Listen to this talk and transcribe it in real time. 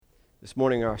This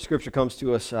morning our scripture comes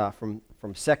to us from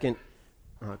 2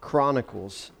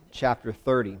 Chronicles chapter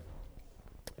 30.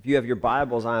 If you have your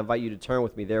Bibles, I invite you to turn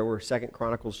with me there. We're 2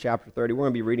 Chronicles chapter 30. We're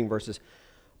going to be reading verses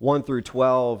 1 through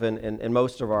 12, and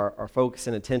most of our focus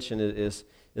and attention is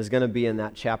going to be in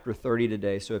that chapter 30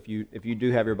 today. So if you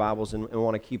do have your Bibles and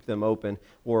want to keep them open,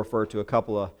 we'll refer to a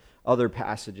couple of other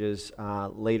passages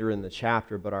later in the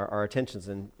chapter, but our attention's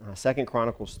in 2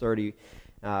 Chronicles 30,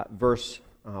 verse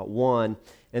 1.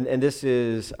 And this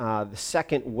is the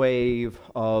second wave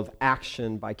of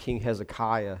action by King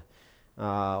Hezekiah,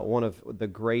 one of the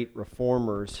great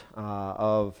reformers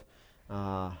of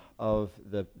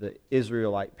the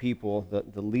Israelite people,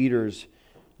 the leaders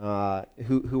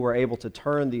who were able to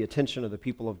turn the attention of the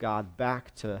people of God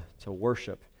back to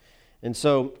worship. And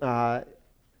so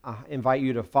I invite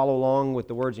you to follow along with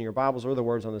the words in your Bibles or the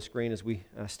words on the screen as we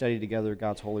study together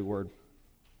God's holy word.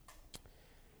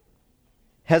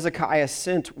 Hezekiah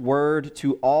sent word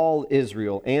to all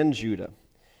Israel and Judah,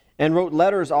 and wrote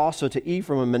letters also to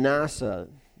Ephraim and Manasseh,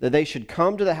 that they should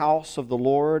come to the house of the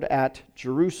Lord at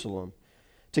Jerusalem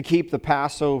to keep the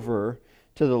Passover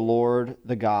to the Lord,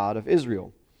 the God of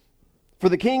Israel. For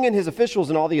the king and his officials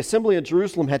and all the assembly of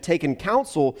Jerusalem had taken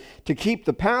counsel to keep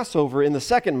the Passover in the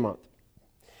second month.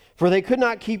 For they could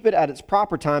not keep it at its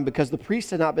proper time, because the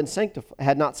priests had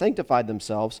not sanctified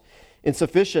themselves in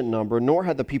sufficient number, nor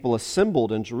had the people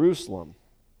assembled in Jerusalem.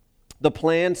 The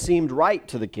plan seemed right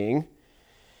to the king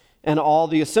and all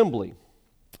the assembly.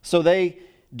 So they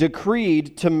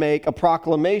decreed to make a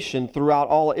proclamation throughout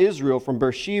all Israel, from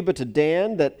Beersheba to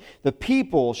Dan, that the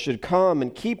people should come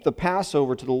and keep the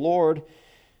Passover to the Lord,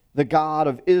 the God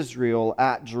of Israel,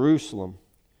 at Jerusalem.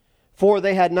 For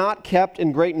they had not kept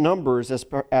in great numbers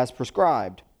as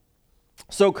prescribed.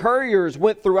 So couriers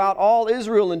went throughout all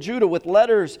Israel and Judah with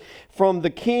letters from the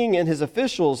king and his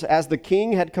officials, as the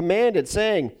king had commanded,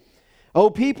 saying, O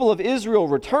people of Israel,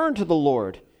 return to the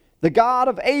Lord, the God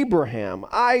of Abraham,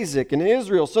 Isaac, and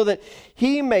Israel, so that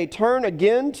he may turn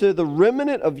again to the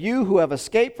remnant of you who have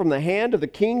escaped from the hand of the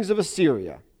kings of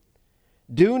Assyria.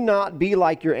 Do not be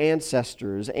like your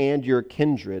ancestors and your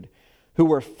kindred, who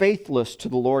were faithless to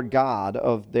the Lord God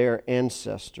of their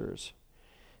ancestors,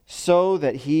 so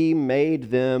that he made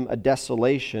them a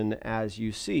desolation, as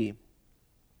you see.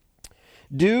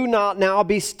 Do not now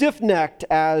be stiff-necked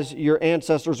as your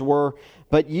ancestors were,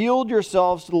 but yield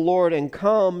yourselves to the Lord and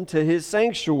come to his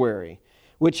sanctuary,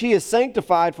 which he has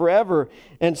sanctified forever,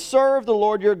 and serve the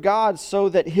Lord your God, so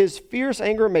that his fierce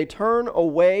anger may turn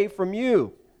away from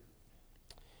you.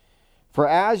 For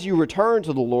as you return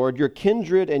to the Lord, your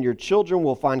kindred and your children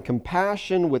will find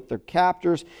compassion with their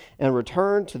captors and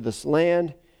return to this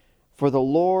land. For the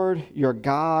Lord your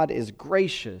God is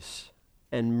gracious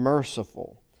and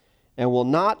merciful, and will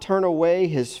not turn away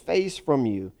his face from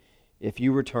you if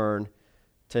you return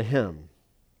to him.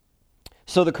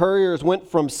 So the couriers went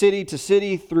from city to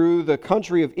city through the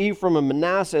country of Ephraim and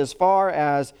Manasseh as far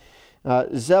as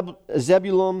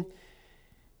Zebulun,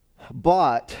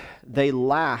 but they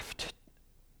laughed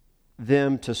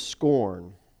them to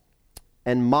scorn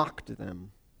and mocked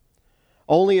them.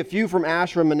 Only a few from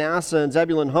Asher, Manasseh, and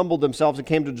Zebulun humbled themselves and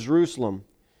came to Jerusalem.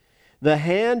 The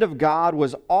hand of God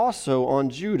was also on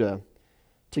Judah,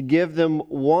 to give them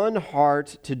one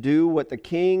heart to do what the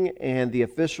king and the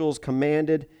officials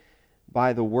commanded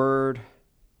by the word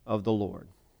of the Lord.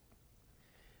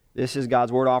 This is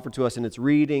God's word offered to us in its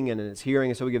reading and in its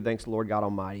hearing, and so we give thanks to the Lord God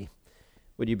Almighty.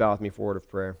 Would you bow with me for a word of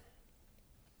prayer?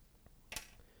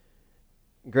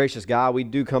 Gracious God, we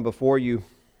do come before you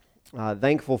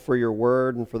thankful for your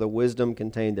word and for the wisdom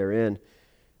contained therein.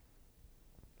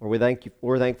 Lord,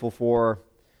 we're thankful for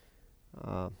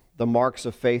the marks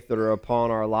of faith that are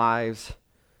upon our lives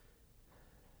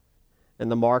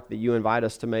and the mark that you invite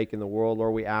us to make in the world.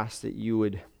 Lord, we ask that you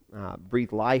would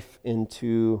breathe life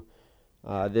into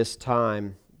this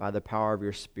time by the power of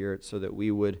your Spirit, so that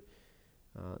we would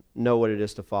know what it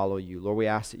is to follow you. Lord, we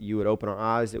ask that you would open our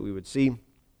eyes, that we would see,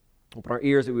 open our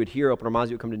ears that we would hear, open our minds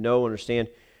that we would come to know and understand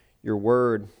your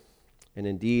word, and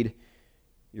indeed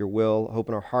your will.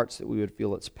 Open our hearts that we would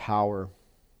feel its power.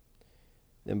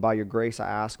 And by your grace, I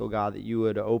ask, O God, that you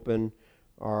would open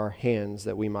our hands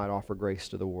that we might offer grace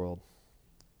to the world.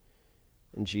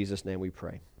 In Jesus' name we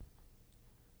pray.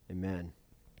 Amen.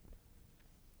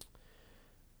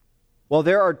 Well,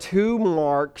 there are two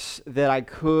marks that I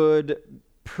could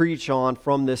preach on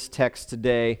from this text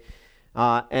today.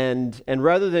 And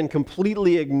rather than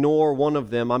completely ignore one of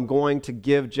them, I'm going to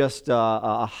give just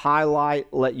a highlight,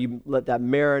 let that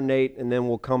marinate, and then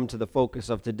we'll come to the focus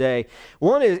of today.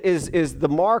 One is the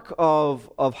mark of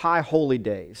high holy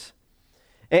days.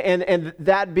 And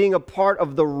that being a part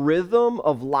of the rhythm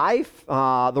of life,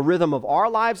 the rhythm of our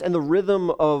lives, and the rhythm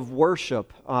of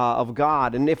worship of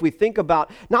God. And if we think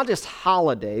about not just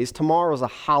holidays, tomorrow's a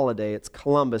holiday, it's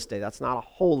Columbus Day. That's not a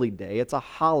holy day, it's a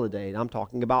holiday. I'm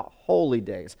talking about holy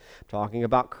days. I'm talking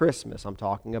about Christmas. I'm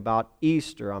talking about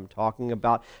Easter. I'm talking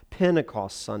about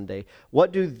Pentecost Sunday.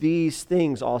 What do these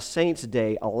things, All Saints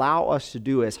Day, allow us to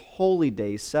do as holy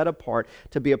days set apart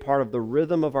to be a part of the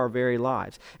rhythm of our very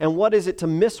lives? And what is it to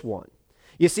miss one?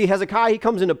 You see, Hezekiah, he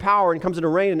comes into power and comes into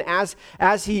reign, and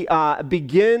as he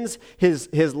begins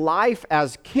his life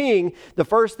as king, the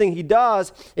first thing he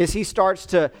does is he starts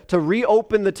to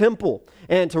reopen the temple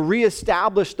and to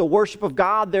reestablish the worship of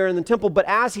God there in the temple. But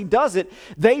as he does it,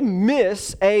 they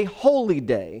miss a holy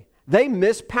day. They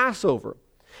miss Passover.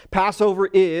 Passover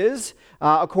is,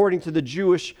 according to the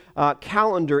Jewish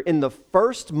calendar, in the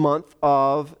first month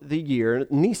of the year,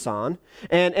 Nisan,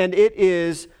 and it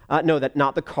is, no, that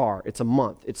not the car, it's a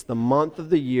month. It's the month of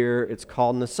the year, it's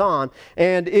called Nisan,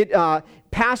 and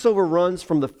Passover runs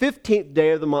from the 15th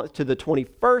day of the month to the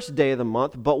 21st day of the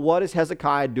month. But what is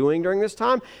Hezekiah doing during this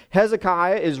time?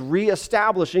 Hezekiah is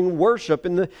reestablishing worship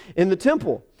in the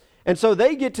temple. And so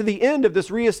they get to the end of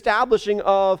this reestablishing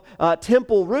of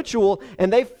temple ritual,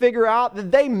 and they figure out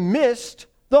that they missed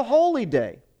the holy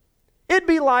day. It'd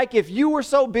be like if you were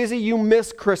so busy you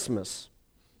missed Christmas.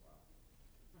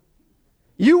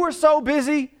 You were so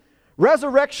busy,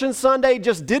 Resurrection Sunday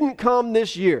just didn't come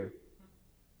this year,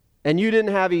 and you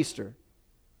didn't have Easter.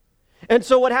 And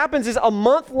so what happens is a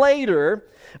month later,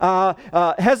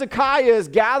 Hezekiah is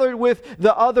gathered with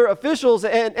the other officials,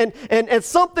 and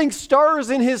something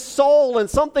stirs in his soul, and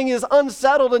something is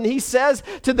unsettled, and he says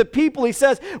to the people, he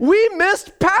says, "We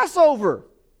missed Passover.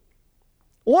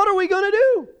 What are we going to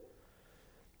do?"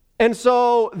 And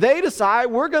so they decide,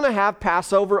 we're going to have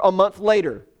Passover a month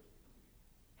later.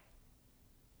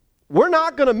 We're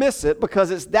not going to miss it because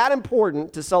it's that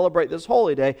important to celebrate this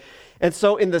holy day. And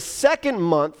so in the second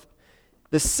month,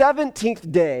 the 17th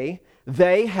day,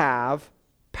 they have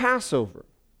Passover.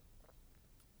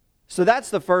 So that's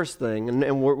the first thing, and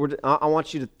I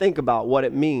want you to think about what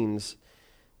it means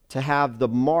to have the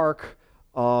mark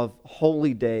of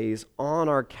holy days on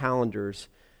our calendars,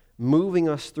 moving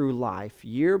us through life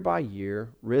year by year,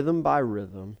 rhythm by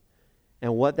rhythm,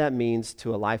 and what that means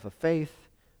to a life of faith,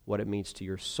 what it means to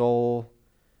your soul,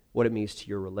 what it means to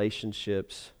your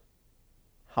relationships.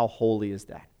 How holy is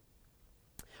that?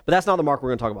 But that's not the mark we're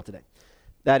going to talk about today.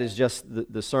 That is just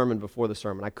the sermon before the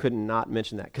sermon. I could not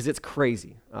mention that because it's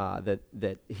crazy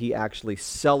that he actually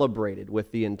celebrated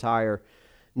with the entire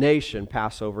nation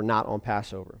Passover, not on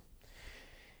Passover.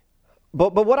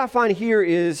 But what I find here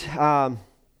is the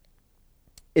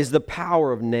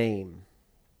power of name.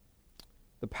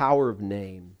 The power of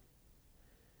name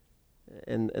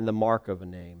and the mark of a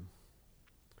name.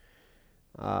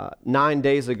 9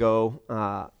 days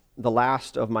ago, the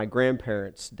last of my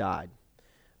grandparents died,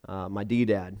 my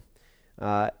D-Dad.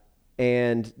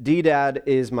 And D-Dad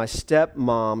is my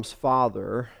stepmom's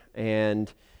father,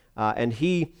 and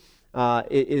he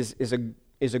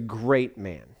is a great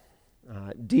man.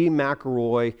 D.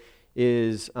 McElroy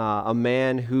is a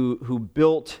man who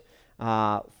built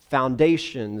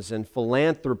foundations and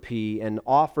philanthropy and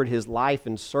offered his life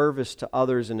and service to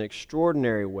others in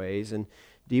extraordinary ways. And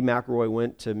D. McElroy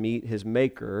went to meet his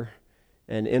maker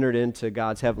and entered into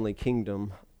God's heavenly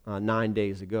kingdom 9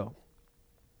 days ago.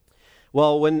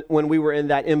 Well, when we were in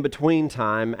that in-between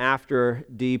time, after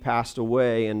Dee passed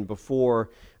away and before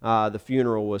the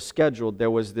funeral was scheduled,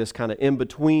 there was this kind of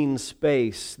in-between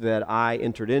space that I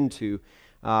entered into,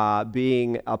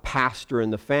 being a pastor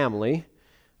in the family.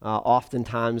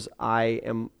 Oftentimes, I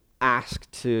am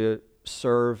asked to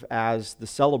serve as the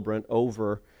celebrant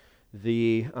over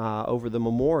the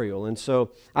memorial. And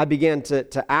so I began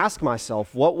to ask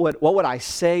myself, what would I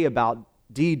say about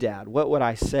D-Dad? What would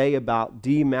I say about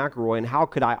D. McElroy, and how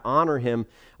could I honor him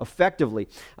effectively?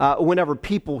 Whenever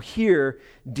people hear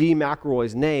D.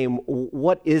 McElroy's name,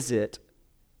 what is it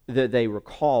that they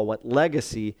recall? What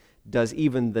legacy does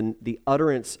even the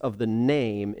utterance of the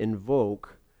name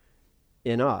invoke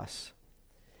in us?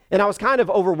 And I was kind of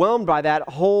overwhelmed by that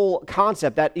whole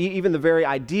concept, that even the very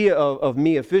idea of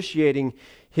me officiating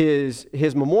his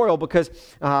memorial, because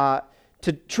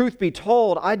to truth be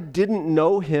told, I didn't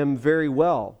know him very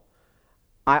well.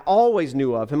 I always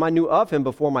knew of him. I knew of him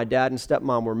before my dad and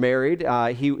stepmom were married.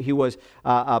 He was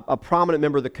a prominent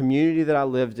member of the community that I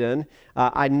lived in.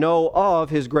 I know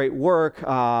of his great work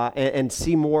and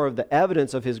see more of the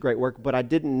evidence of his great work, but I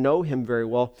didn't know him very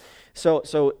well.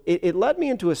 So it led me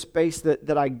into a space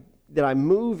that I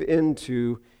move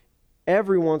into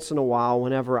every once in a while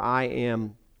whenever I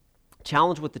am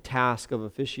challenged with the task of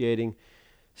officiating,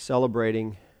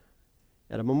 celebrating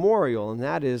at a memorial, and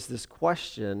that is this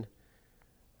question: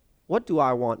 what do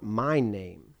I want my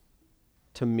name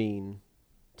to mean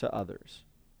to others?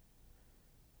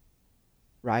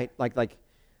 Right? Like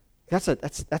that's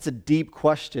a deep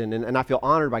question, and I feel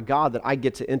honored by God that I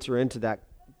get to enter into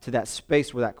that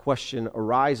space where that question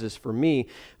arises for me,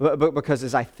 but because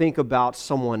as I think about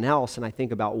someone else and I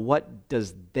think about what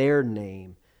does their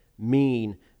name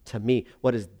mean to me,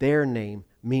 what does their name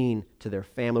mean to their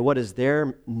family, what does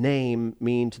their name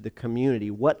mean to the community,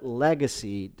 what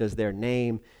legacy does their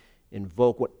name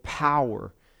invoke, what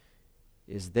power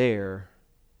is there,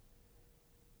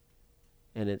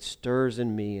 and it stirs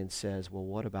in me and says, well,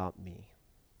 what about me?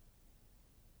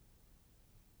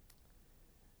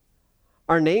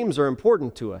 Our names are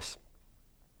important to us.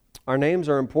 Our names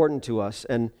are important to us,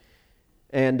 and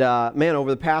man, over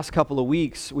the past couple of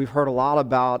weeks, we've heard a lot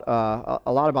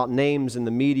about names in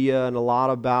the media, and a lot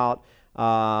about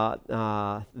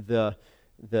the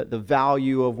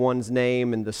value of one's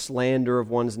name and the slander of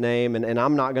one's name. And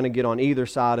I'm not going to get on either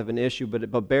side of an issue,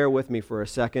 but bear with me for a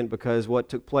second, because what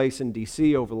took place in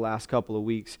D.C. over the last couple of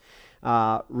weeks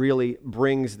really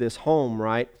brings this home,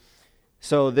 right?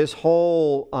 So this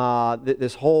whole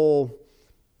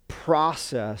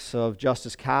process of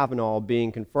Justice Kavanaugh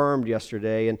being confirmed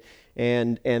yesterday,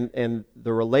 and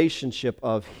the relationship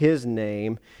of his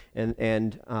name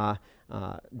and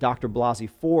Dr. Blasey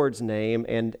Ford's name,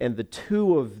 and the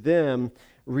two of them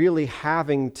really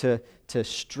having to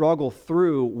struggle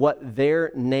through what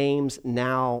their names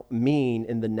now mean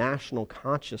in the national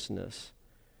consciousness.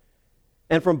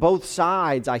 And from both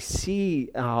sides, I see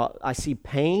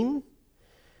pain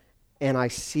and I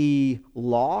see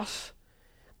loss.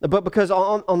 But because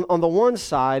on the one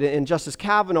side, in Justice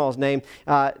Kavanaugh's name,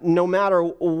 no matter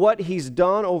what he's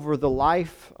done over the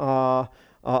life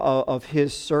of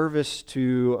his service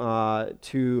to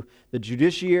the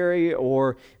judiciary,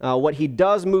 or what he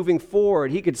does moving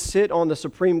forward, he could sit on the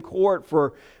Supreme Court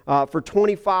for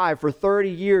 25, for 30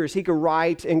 years. He could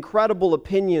write incredible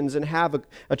opinions and have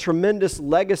a tremendous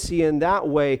legacy in that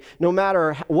way. No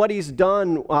matter what he's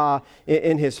done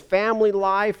in his family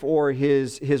life or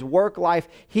his work life,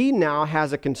 he now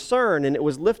has a concern, and it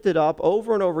was lifted up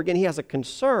over and over again. He has a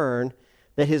concern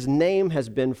that his name has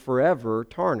been forever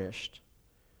tarnished,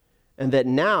 and that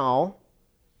now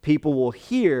people will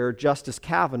hear Justice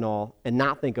Kavanaugh and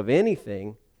not think of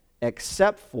anything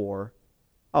except for,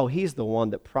 oh, he's the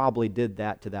one that probably did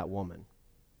that to that woman.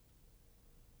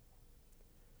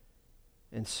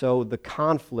 And so the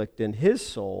conflict in his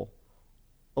soul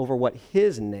over what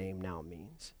his name now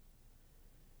means.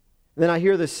 And then I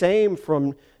hear the same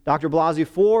from Dr. Blasey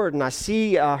Ford, and I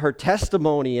see her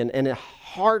testimony, and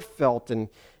heartfelt and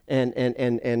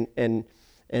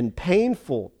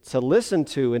painful to listen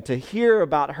to, and to hear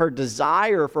about her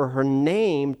desire for her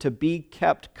name to be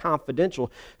kept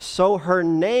confidential, so her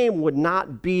name would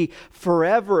not be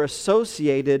forever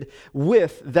associated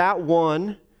with that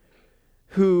one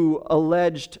who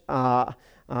alleged a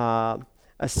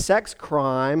sex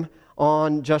crime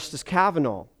on Justice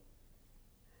Kavanaugh.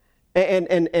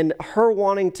 And her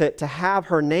wanting to have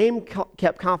her name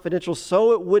kept confidential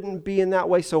so it wouldn't be in that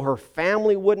way, so her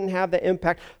family wouldn't have the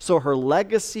impact, so her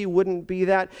legacy wouldn't be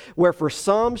that. Where for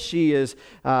some she is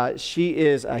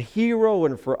a hero,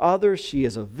 and for others she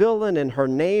is a villain, and her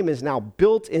name is now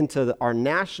built into our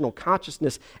national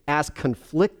consciousness as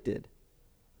conflicted.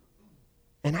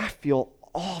 And I feel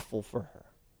awful for her,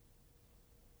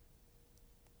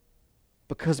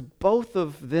 because both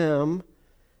of them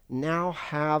now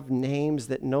have names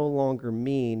that no longer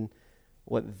mean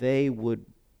what they would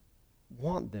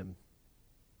want them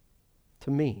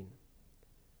to mean.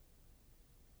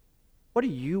 What do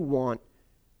you want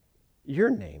your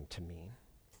name to mean?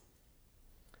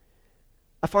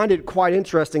 I find it quite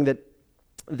interesting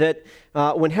that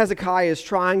when Hezekiah is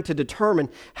trying to determine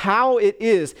how it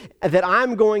is that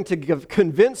I'm going to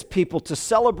convince people to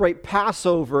celebrate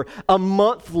Passover a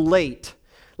month late.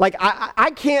 Like,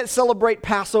 I can't celebrate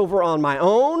Passover on my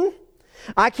own.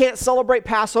 I can't celebrate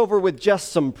Passover with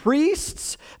just some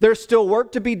priests. There's still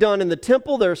work to be done in the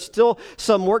temple. There's still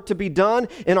some work to be done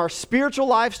in our spiritual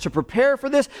lives to prepare for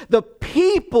this. The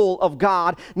people of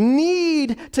God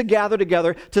need to gather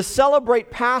together to celebrate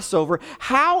Passover.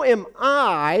 How am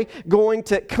I going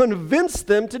to convince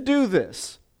them to do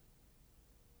this?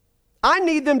 I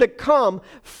need them to come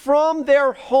from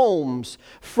their homes,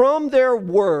 from their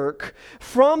work,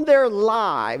 from their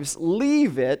lives,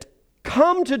 leave it,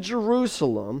 come to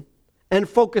Jerusalem, and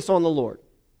focus on the Lord.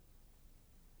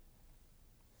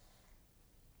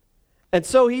 And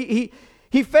so he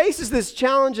He faces this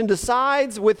challenge and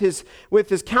decides with his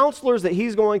counselors that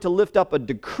he's going to lift up a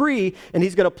decree, and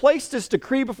he's going to place this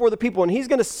decree before the people, and he's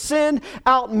going to send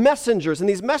out messengers, and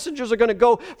these messengers are going to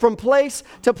go from place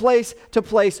to place to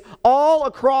place all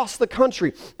across the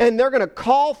country, and they're going to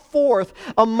call forth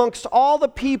amongst all the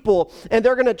people, and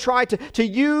they're going to try to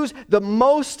use the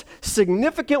most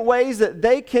significant ways that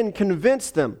they can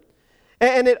convince them.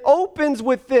 And it opens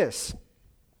with this.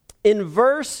 In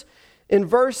verse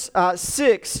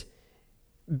 6b,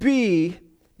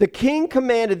 the king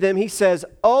commanded them, he says,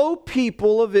 "O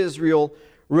people of Israel,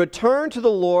 return to the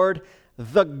Lord,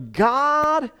 the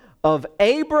God of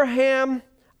Abraham,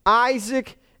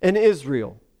 Isaac, and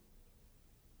Israel."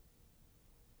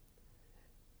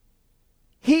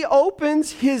 He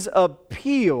opens his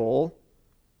appeal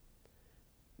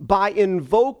by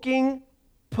invoking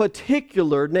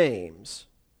particular names.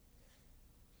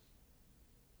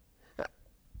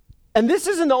 And this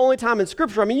isn't the only time in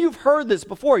Scripture. I mean, you've heard this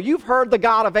before. You've heard the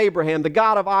God of Abraham, the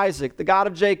God of Isaac, the God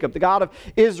of Jacob, the God of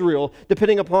Israel,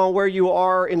 depending upon where you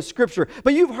are in Scripture.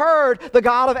 But you've heard the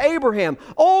God of Abraham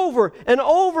over and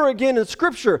over again in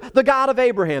Scripture. The God of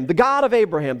Abraham, the God of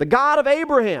Abraham, the God of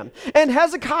Abraham. And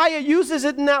Hezekiah uses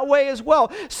it in that way as well.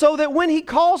 So that when he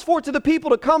calls forth to the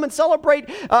people to come and celebrate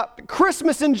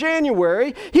Christmas in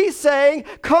January, he's saying,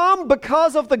 "Come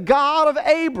because of the God of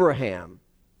Abraham."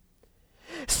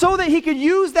 So that he could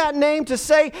use that name to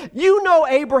say, "You know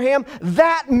Abraham,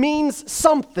 that means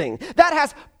something. That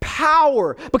has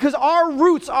power because our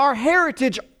roots, our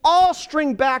heritage, all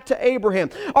string back to Abraham.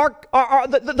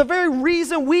 The very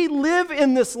reason we live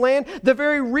in this land, the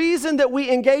very reason that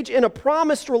we engage in a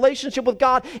promised relationship with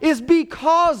God is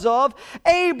because of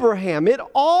Abraham." It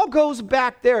all goes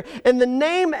back there. And the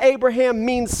name Abraham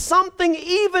means something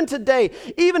even today,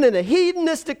 even in a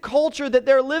hedonistic culture that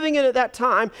they're living in at that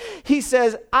time. He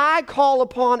says, "I call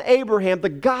upon Abraham, the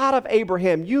God of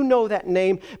Abraham. You know that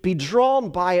name. Be drawn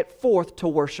by it forth to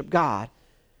worship God."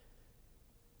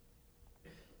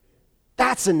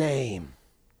 That's a name.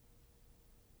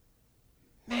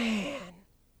 Man,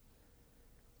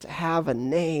 to have a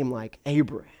name like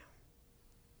Abraham.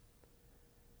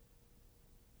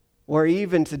 Or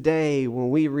even today, when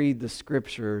we read the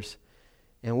Scriptures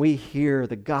and we hear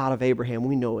the God of Abraham,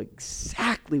 we know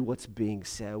exactly what's being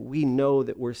said. We know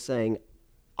that we're saying,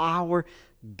 our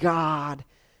God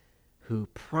who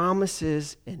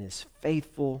promises and is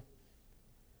faithful,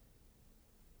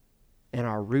 and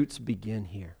our roots begin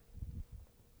here.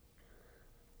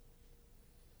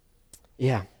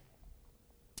 Yeah.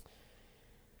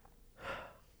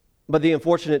 But the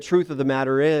unfortunate truth of the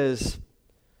matter is,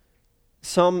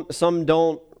 some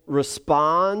don't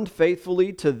respond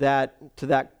faithfully to that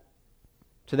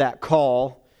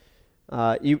call.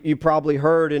 You probably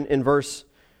heard in verse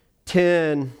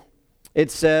 10, it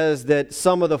says that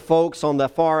some of the folks on the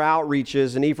far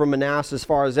outreaches in Ephraim, Manasseh, as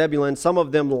far as Zebulun, some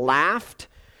of them laughed,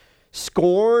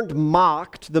 scorned,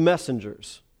 mocked the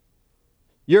messengers.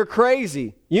 "You're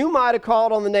crazy. You might have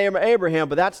called on the name of Abraham,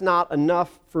 but that's not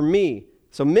enough for me."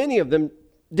 So many of them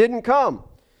didn't come.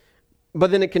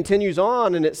 But then it continues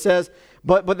on and it says,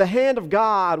 but the hand of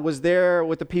God was there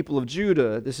with the people of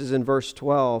Judah. This is in verse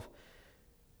 12.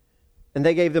 "And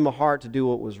they gave them a heart to do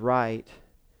what was right."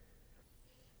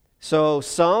 So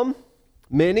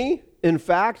many, in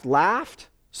fact, laughed,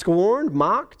 scorned,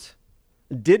 mocked,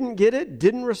 didn't get it,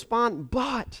 didn't respond,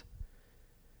 but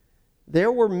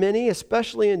there were many,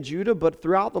 especially in Judah, but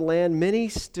throughout the land, many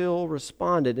still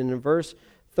responded. And in verse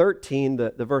 13,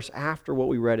 the verse after what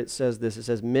we read, it says this. It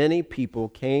says, "Many people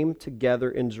came together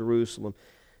in Jerusalem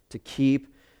to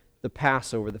keep the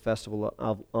Passover, the festival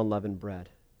of unleavened bread."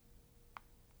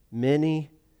 Many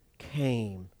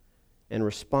came and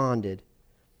responded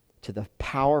to the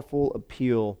powerful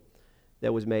appeal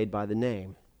that was made by the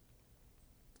name.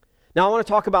 Now I want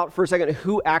to talk about for a second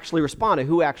who actually responded,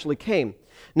 who actually came.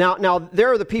 Now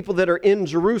there are the people that are in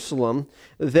Jerusalem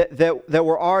that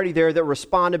were already there, that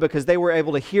responded because they were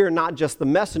able to hear not just the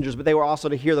messengers, but they were also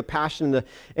to hear the passion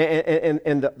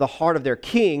and the heart of their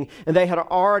king. And they had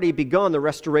already begun the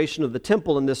restoration of the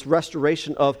temple and this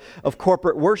restoration of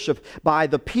corporate worship by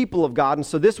the people of God. And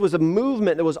so this was a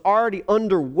movement that was already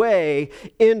underway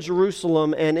in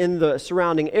Jerusalem and in the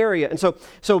surrounding area. And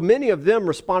so many of them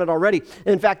responded already.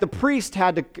 In fact, the priest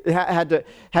had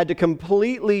to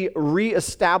completely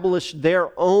reestablish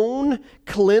their own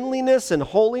cleanliness and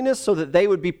holiness so that they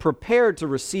would be prepared to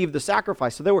receive the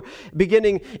sacrifice. So they were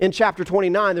beginning in chapter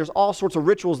 29, there's all sorts of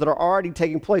rituals that are already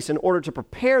taking place in order to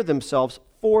prepare themselves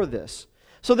for this.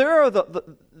 So there are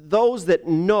those that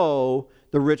know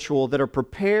the ritual, that are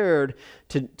prepared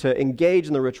to engage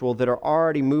in the ritual, that are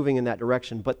already moving in that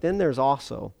direction. But then there's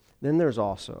also then there's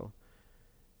also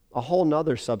a whole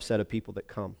nother subset of people that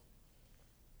come.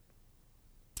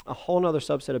 A whole nother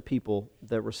subset of people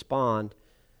that respond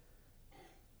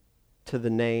to the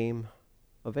name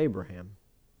of Abraham.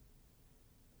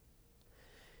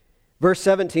 Verse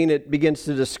 17, it begins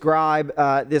to describe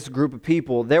this group of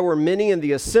people. There were many in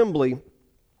the assembly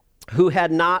who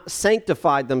had not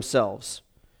sanctified themselves.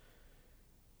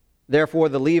 Therefore,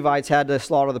 the Levites had to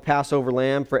slaughter the Passover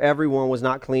lamb, for everyone was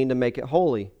not clean to make it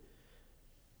holy.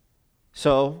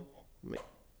 So,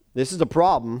 this is a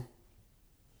problem.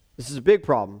 This is a big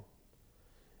problem.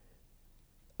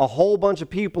 A whole bunch of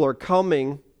people are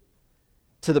coming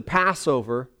to the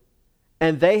Passover,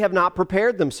 and they have not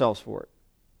prepared themselves for it.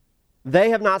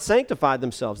 They have not sanctified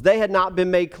themselves. They had not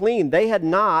been made clean. They had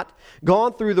not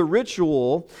gone through the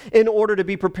ritual in order to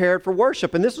be prepared for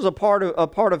worship. And this was a part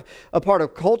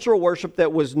of cultural worship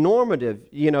that was normative.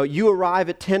 You know, you arrive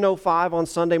at 10:05 on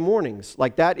Sunday mornings.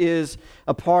 Like, that is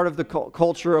a part of the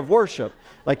culture of worship.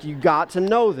 Like, you got to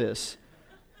know this.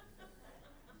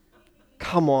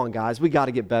 Come on, guys, we got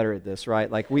to get better at this, right?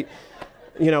 Like, I'm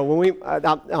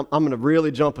going to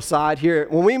really jump aside here.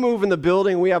 When we move in the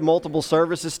building, we have multiple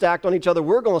services stacked on each other.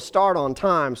 We're going to start on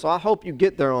time, so I hope you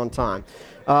get there on time.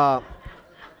 But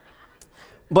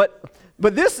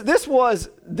this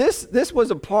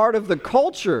was a part of the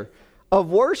culture of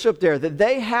worship there that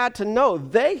they had to know.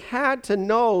 They had to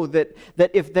know that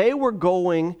if they were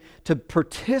going to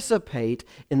participate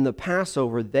in the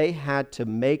Passover, they had to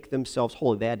make themselves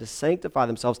holy. They had to sanctify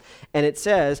themselves. And it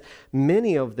says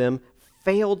many of them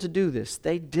failed to do this.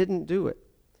 They didn't do it.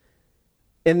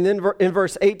 And then in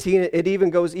verse 18, it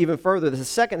even goes even further. The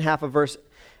second half of verse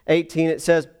 18, it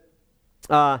says,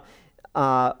 a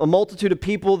multitude of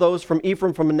people, those from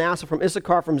Ephraim, from Manasseh, from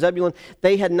Issachar, from Zebulun,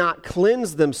 they had not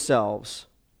cleansed themselves,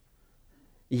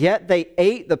 yet they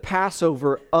ate the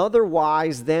Passover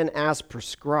otherwise than as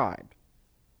prescribed.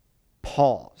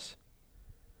 Pause.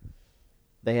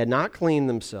 They had not cleaned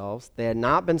themselves. They had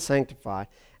not been sanctified.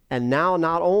 And now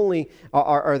not only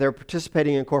are they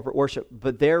participating in corporate worship,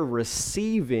 but they're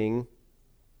receiving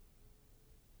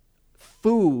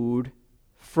food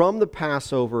from the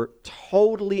Passover,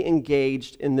 totally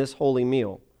engaged in this holy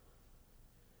meal.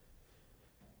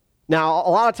 Now,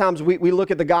 a lot of times we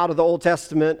look at the God of the Old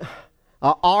Testament,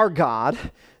 our God,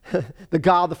 the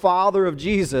God, the Father of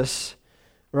Jesus,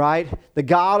 right? The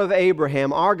God of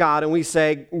Abraham, our God, and we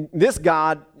say, this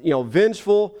God,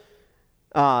 vengeful,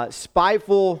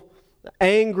 spiteful,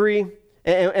 angry,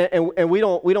 and we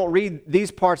don't read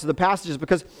these parts of the passages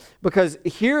because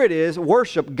here it is,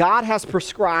 worship. God has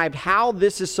prescribed how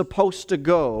this is supposed to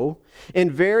go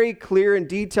in very clear and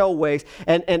detailed ways.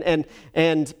 And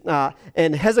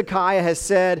Hezekiah has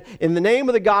said, in the name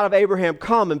of the God of Abraham,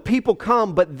 come. And people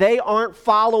come, but they aren't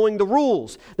following the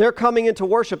rules. They're coming into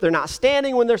worship. They're not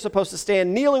standing when they're supposed to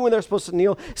stand, kneeling when they're supposed to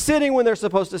kneel, sitting when they're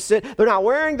supposed to sit. They're not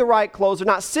wearing the right clothes. They're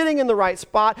not sitting in the right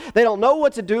spot. They don't know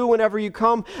what to do whenever you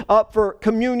come up for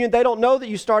communion. They don't know that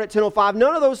you start at 10:05.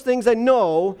 None of those things they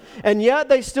know, and yet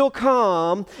they still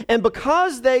come. And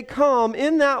because they come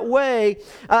in that way,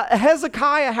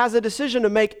 Hezekiah has a decision to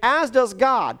make, as does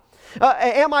God.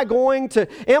 Am I going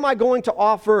to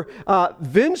offer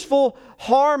vengeful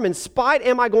harm and spite?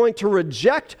 Am I going to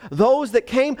reject those that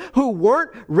came who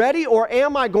weren't ready? Or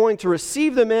am I going to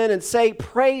receive them in and say,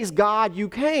 praise God, you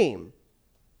came?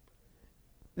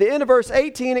 The end of verse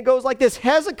 18, it goes like this.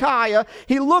 Hezekiah,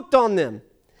 he looked on them.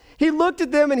 He looked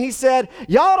at them and he said,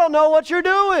 y'all don't know what you're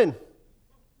doing.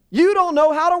 You don't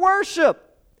know how to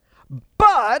worship.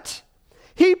 But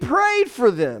he prayed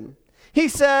for them. He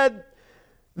said,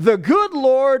 the good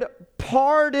Lord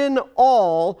pardon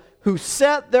all who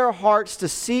set their hearts to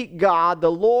seek God,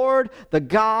 the Lord, the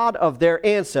God of their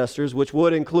ancestors, which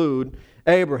would include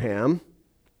Abraham,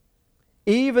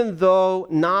 even though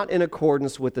not in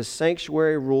accordance with the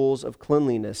sanctuary rules of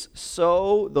cleanliness.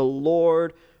 So the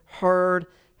Lord heard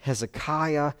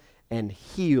Hezekiah and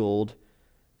healed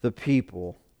the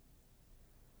people.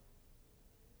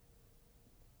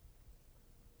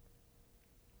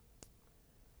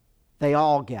 They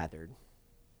all gathered.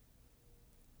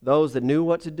 Those that knew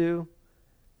what to do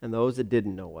and those that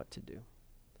didn't know what to do.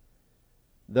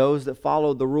 Those that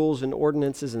followed the rules and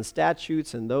ordinances and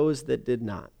statutes and those that did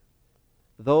not.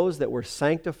 Those that were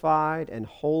sanctified and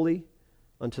holy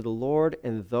unto the Lord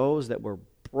and those that were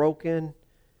broken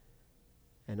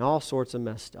and all sorts of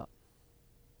messed up.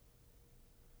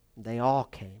 They all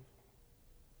came.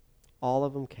 All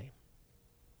of them came.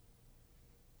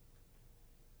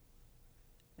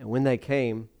 And when they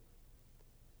came,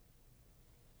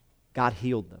 God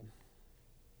healed them.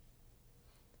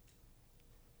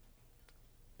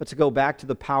 But to go back to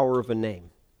the power of a name,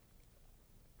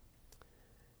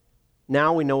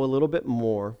 now we know a little bit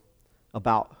more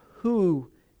about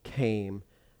who came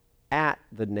at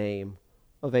the name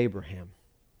of Abraham.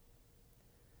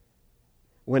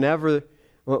 Whenever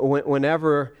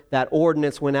that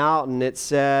ordinance went out and it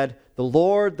said, the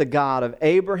Lord, the God of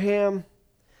Abraham,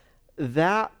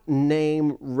 that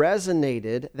name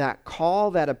resonated, that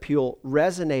call, that appeal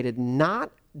resonated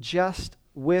not just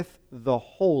with the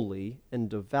holy and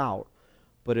devout,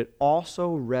 but it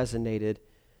also resonated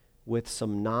with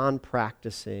some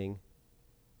non-practicing,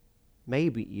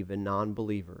 maybe even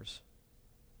non-believers.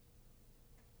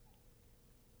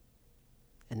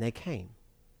 And they came.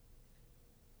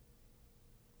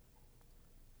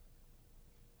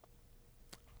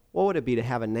 What would it be to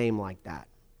have a name like that?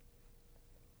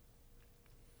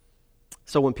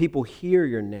 So when people hear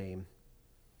your name,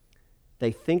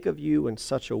 they think of you in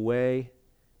such a way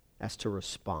as to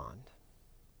respond.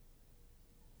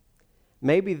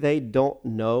 Maybe they don't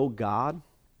know God.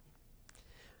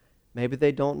 Maybe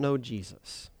they don't know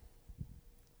Jesus.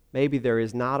 Maybe there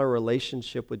is not a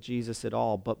relationship with Jesus at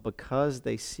all, but because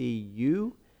they see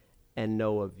you and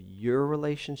know of your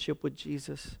relationship with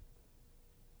Jesus,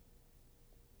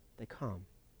 they come.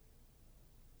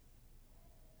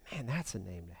 Man, that's a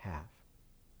name to have.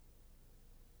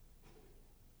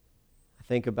 I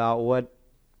think about what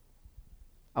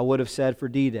I would have said for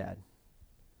D-Dad.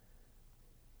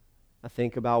 I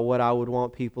think about what I would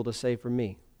want people to say for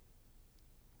me.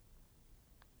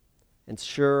 And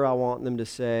sure, I want them to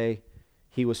say,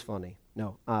 he was funny.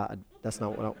 No, that's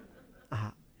not what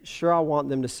sure, I want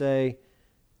them to say,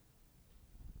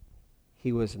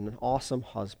 he was an awesome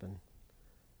husband,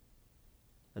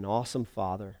 an awesome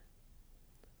father.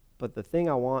 But the thing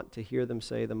I want to hear them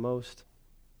say the most,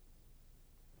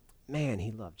 man,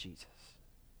 he loved Jesus.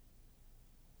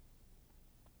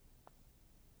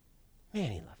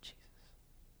 Man, he loved Jesus.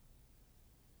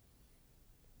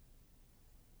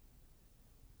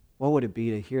 What would it be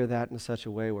to hear that in such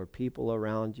a way where people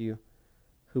around you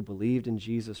who believed in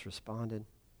Jesus responded?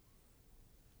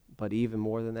 But even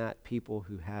more than that, people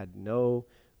who had no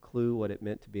clue what it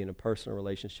meant to be in a personal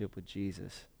relationship with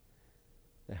Jesus,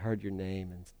 they heard your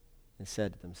name and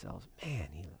said to themselves, man,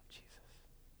 he loved Jesus.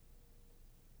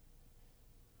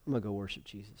 I'm going to go worship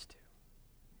Jesus too.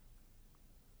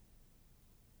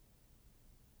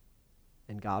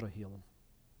 And God will heal them.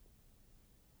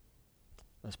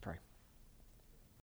 Let's pray.